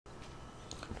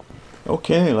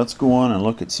Okay, let's go on and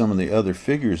look at some of the other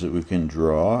figures that we can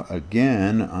draw.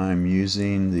 Again, I'm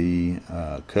using the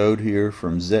code here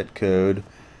from Zcode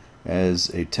as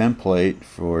a template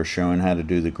for showing how to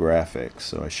do the graphics.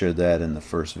 So I showed that in the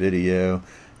first video.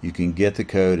 You can get the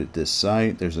code at this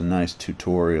site. There's a nice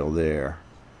tutorial there.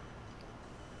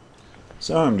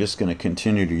 So I'm just going to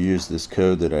continue to use this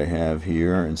code that I have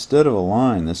here. Instead of a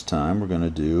line this time, we're going to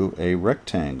do a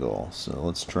rectangle. So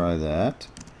let's try that.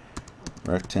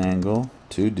 Rectangle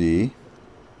 2D,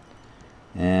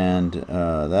 and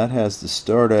that has the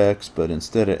start x, but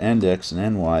instead of end x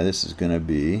and ny, this is going to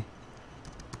be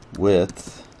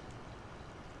width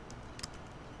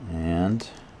and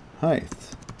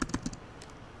height.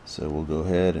 So we'll go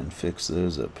ahead and fix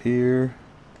those up here.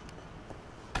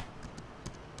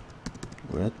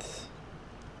 Width,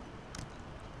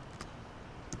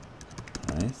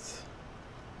 height,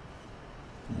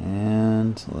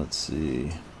 and let's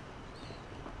see.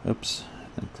 Oops,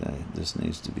 I think this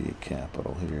needs to be a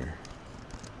capital here.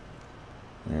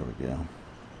 There we go.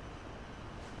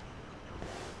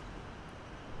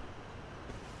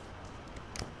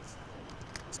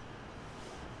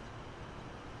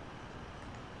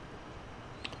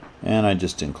 And I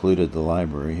just included the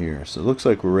library here. So it looks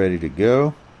like we're ready to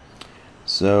go.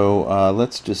 So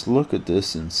let's just look at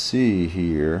this and see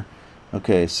here.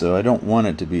 Okay, so I don't want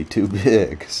it to be too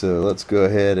big. So let's go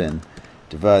ahead and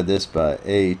divide this by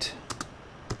 8,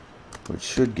 which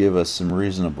should give us some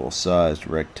reasonable sized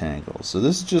rectangles. So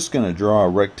this is just going to draw a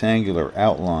rectangular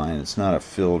outline. It's not a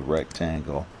filled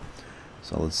rectangle.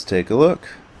 So let's take a look.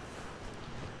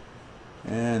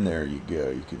 And there you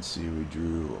go. You can see we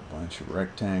drew a bunch of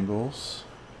rectangles.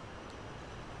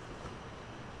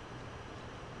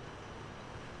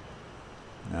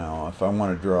 Now if I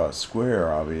want to draw a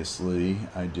square, obviously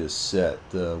I just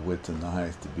set the width and the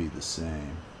height to be the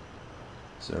same.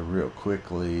 So real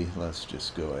quickly, let's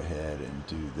just go ahead and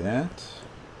do that.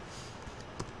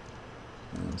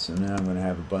 And so now I'm going to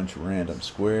have a bunch of random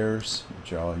squares,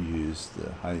 which I'll use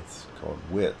the height called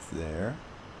width there.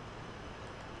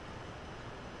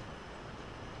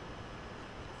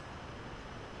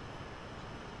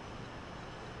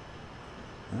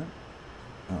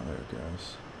 Oh, there it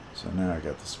goes. So now I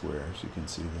got the squares. You can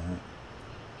see that.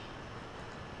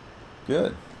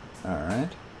 Good. All right.